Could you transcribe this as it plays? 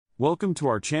Welcome to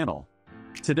our channel.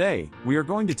 Today, we are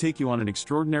going to take you on an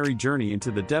extraordinary journey into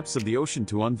the depths of the ocean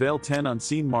to unveil 10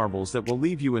 unseen marvels that will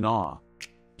leave you in awe.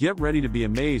 Get ready to be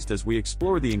amazed as we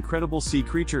explore the incredible sea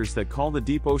creatures that call the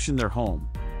deep ocean their home.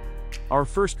 Our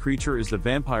first creature is the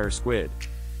vampire squid.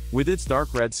 With its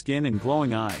dark red skin and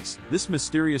glowing eyes, this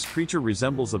mysterious creature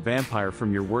resembles a vampire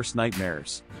from your worst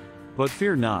nightmares. But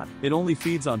fear not, it only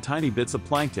feeds on tiny bits of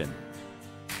plankton.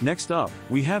 Next up,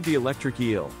 we have the electric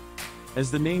eel. As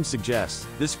the name suggests,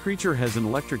 this creature has an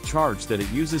electric charge that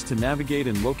it uses to navigate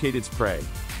and locate its prey.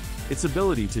 Its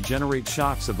ability to generate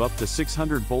shocks of up to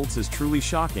 600 volts is truly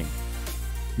shocking.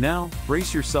 Now,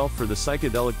 brace yourself for the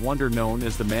psychedelic wonder known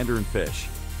as the Mandarinfish.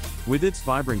 With its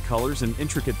vibrant colors and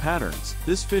intricate patterns,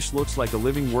 this fish looks like a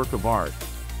living work of art.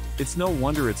 It's no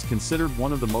wonder it's considered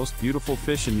one of the most beautiful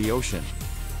fish in the ocean.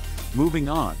 Moving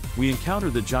on, we encounter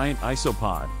the giant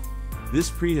isopod. This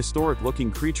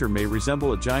prehistoric-looking creature may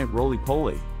resemble a giant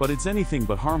roly-poly, but it's anything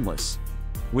but harmless.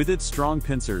 With its strong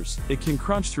pincers, it can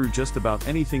crunch through just about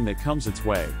anything that comes its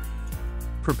way.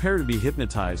 Prepare to be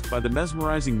hypnotized by the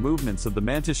mesmerizing movements of the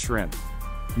Mantis Shrimp.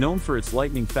 Known for its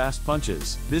lightning-fast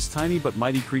punches, this tiny but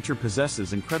mighty creature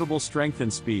possesses incredible strength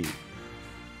and speed.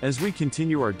 As we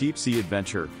continue our deep-sea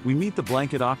adventure, we meet the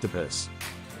blanket octopus.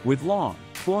 With long,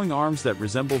 flowing arms that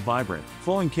resemble vibrant,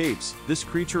 flowing capes, this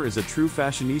creature is a true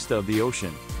fashionista of the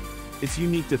ocean. Its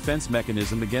unique defense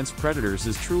mechanism against predators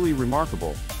is truly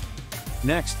remarkable.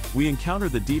 Next, we encounter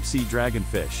the deep-sea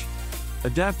dragonfish.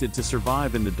 Adapted to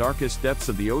survive in the darkest depths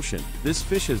of the ocean, this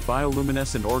fish has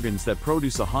bioluminescent organs that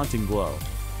produce a haunting glow.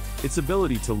 Its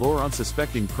ability to lure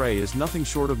unsuspecting prey is nothing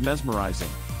short of mesmerizing.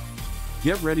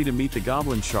 Get ready to meet the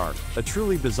Goblin Shark, a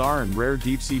truly bizarre and rare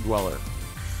deep-sea dweller.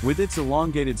 With its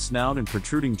elongated snout and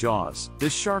protruding jaws,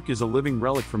 this shark is a living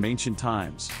relic from ancient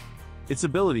times. Its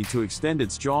ability to extend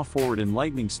its jaw forward in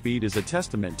lightning speed is a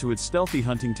testament to its stealthy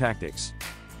hunting tactics.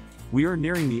 We are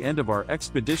nearing the end of our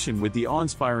expedition with the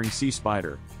awe-inspiring sea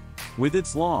spider. With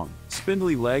its long,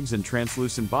 spindly legs and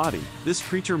translucent body, this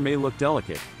creature may look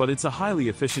delicate, but it's a highly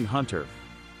efficient hunter.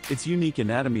 Its unique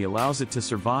anatomy allows it to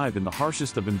survive in the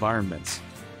harshest of environments.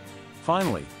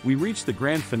 Finally, we reach the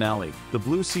grand finale, the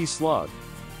blue sea slug.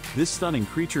 This stunning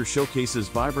creature showcases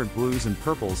vibrant blues and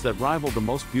purples that rival the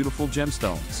most beautiful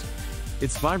gemstones.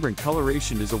 Its vibrant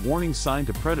coloration is a warning sign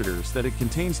to predators that it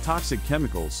contains toxic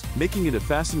chemicals, making it a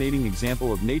fascinating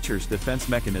example of nature's defense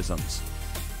mechanisms.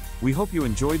 We hope you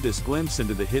enjoyed this glimpse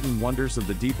into the hidden wonders of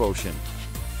the deep ocean.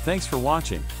 Thanks for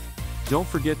watching. Don't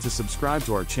forget to subscribe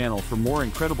to our channel for more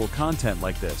incredible content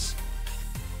like this.